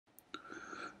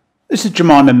This is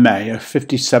Jemima May, a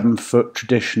 57-foot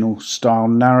traditional style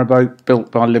narrowboat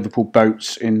built by Liverpool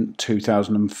Boats in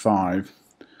 2005.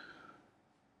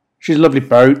 She's a lovely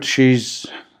boat. She's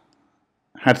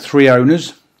had 3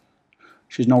 owners.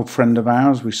 She's an old friend of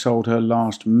ours. We sold her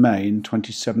last May in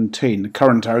 2017. The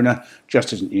current owner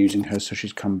just isn't using her, so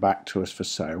she's come back to us for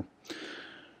sale.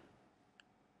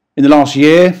 In the last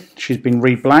year, she's been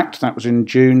re-blacked. That was in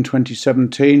June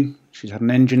 2017. She's had an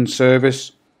engine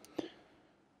service.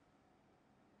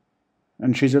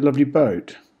 And she's a lovely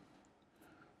boat.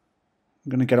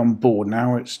 I'm going to get on board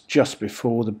now. It's just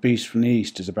before the beast from the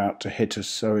east is about to hit us,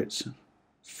 so it's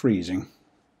freezing.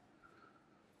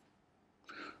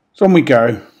 So on we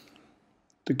go.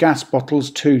 The gas bottles,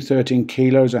 2 13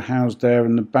 kilos, are housed there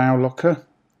in the bow locker.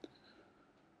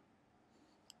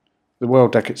 The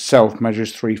world deck itself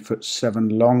measures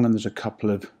 3'7" long, and there's a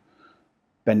couple of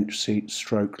bench seat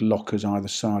stroke lockers either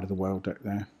side of the world deck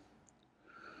there.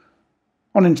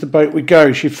 On into the boat we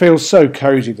go. She feels so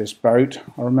cosy, this boat.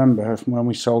 I remember her from when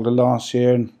we sold her last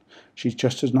year, and she's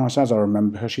just as nice as I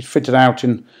remember her. She's fitted out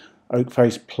in oak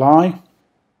face ply.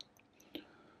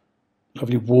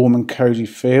 Lovely warm and cosy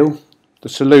feel. The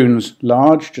saloon's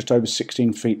large, just over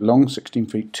 16 feet long, 16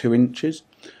 feet 2 inches.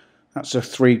 That's a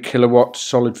 3 kilowatt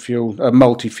solid fuel,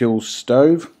 multi-fuel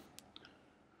stove.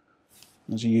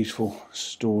 There's a useful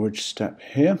storage step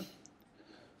here.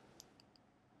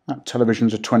 That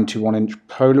television's a 21-inch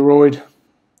Polaroid.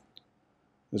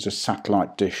 There's a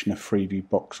satellite dish and a Freeview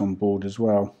box on board as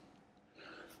well.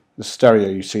 The stereo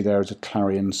you see there is a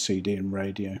Clarion CD and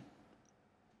radio.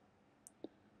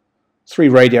 3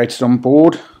 radiators on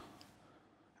board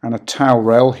and a towel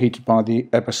rail heated by the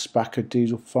Eberspacher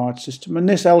diesel-fired system. And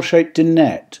this L-shaped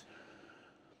dinette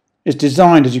is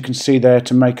designed, as you can see there,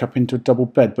 to make up into a double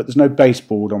bed, but there's no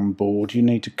baseboard on board. You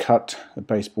need to cut a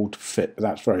baseboard to fit, but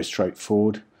that's very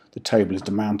straightforward. The table is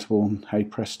demountable, and hey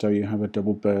presto, you have a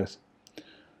double berth.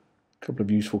 A couple of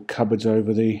useful cupboards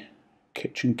over the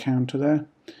kitchen counter there.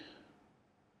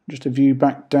 Just a view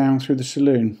back down through the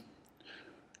saloon.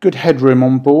 Good headroom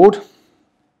on board.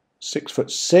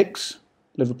 6'6",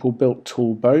 Liverpool built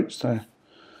tall boats. They're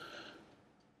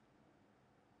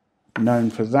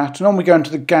known for that. And on we go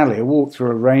into the galley, a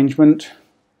walk-through arrangement.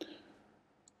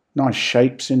 Nice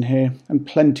shapes in here and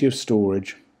plenty of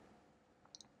storage.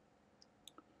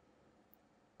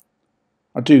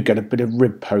 I do get a bit of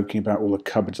rib poking about all the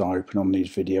cupboards I open on these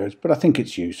videos, but I think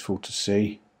it's useful to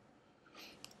see.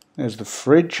 There's the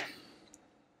fridge.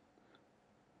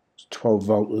 It's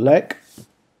 12-volt LEC.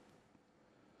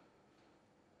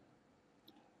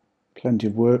 Plenty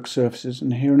of work surfaces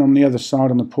in here, and on the other side,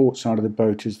 on the port side of the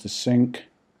boat, is the sink.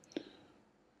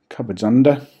 Cupboards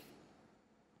under.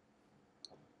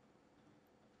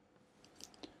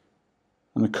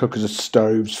 And the cookers are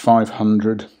stoves,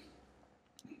 500.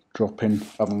 Drop-in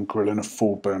oven grill and a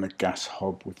 4-burner gas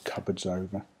hob with cupboards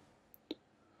over.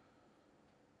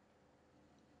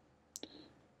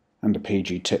 And a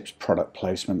PG Tips product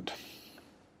placement.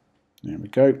 There we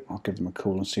go. I'll give them a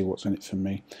call and see what's in it for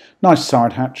me. Nice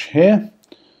side hatch here.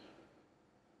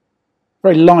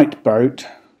 Very light boat.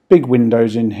 Big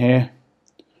windows in here.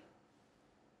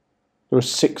 There are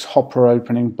 6 hopper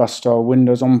opening bus style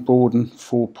windows on board and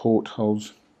 4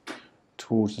 portholes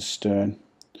towards the stern.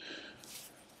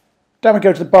 Down we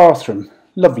go to the bathroom.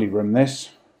 Lovely room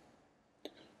this.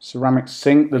 Ceramic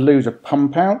sink, the loos are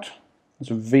pump out.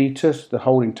 There's a Vitus, the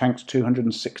holding tank's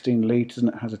 216 litres and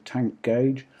it has a tank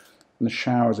gauge. And the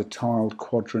shower's a tiled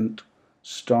quadrant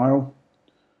style.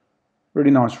 Really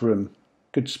nice room.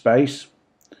 Good space.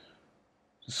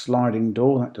 There's a sliding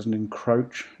door, that doesn't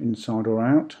encroach inside or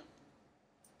out.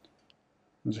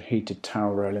 There's a heated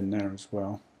towel rail in there as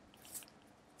well.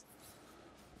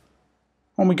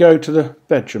 On we go to the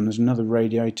bedroom. There's another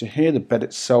radiator here. The bed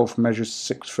itself measures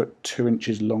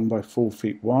 6'2" long by 4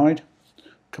 feet wide.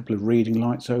 A couple of reading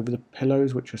lights over the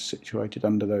pillows, which are situated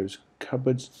under those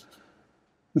cupboards.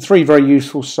 And 3 very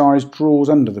useful sized drawers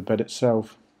under the bed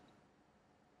itself.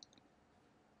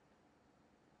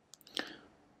 The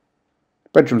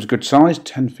bedroom's a good size,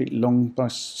 10 feet long by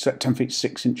 10 feet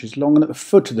 6 inches long, and at the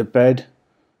foot of the bed,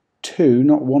 2,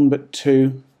 not 1 but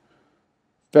 2,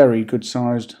 very good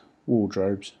sized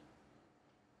wardrobes,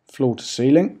 floor to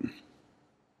ceiling,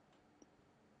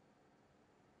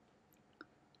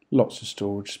 lots of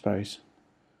storage space.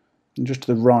 And just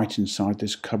to the right inside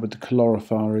this cupboard, the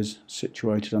calorifier is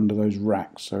situated under those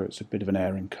racks, so it's a bit of an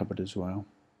airing cupboard as well.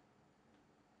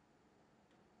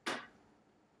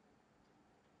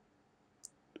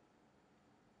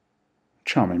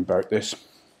 Charming boat this.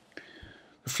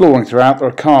 The flooring throughout, there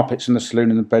are carpets in the saloon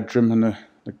and the bedroom, and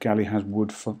the galley has wood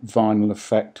vinyl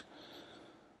effect.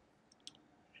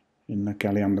 in the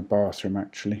galley under bathroom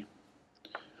actually.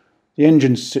 The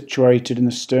engine's situated in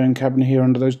the stern cabin here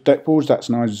under those deck boards. That's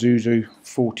an Isuzu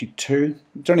 42.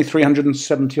 It's only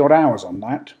 370 odd hours on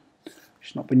that.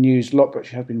 She's not been used a lot, but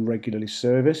she has been regularly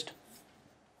serviced.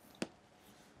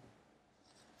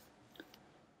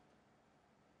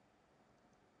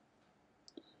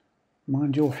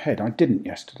 Mind your head, I didn't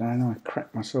yesterday and I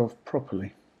cracked myself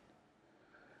properly.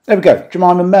 There we go,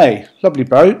 Jemima May, lovely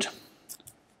boat.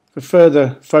 For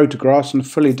further photographs and a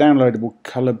fully downloadable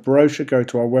colour brochure, go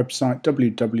to our website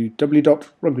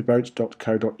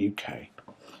www.rugbyboats.co.uk.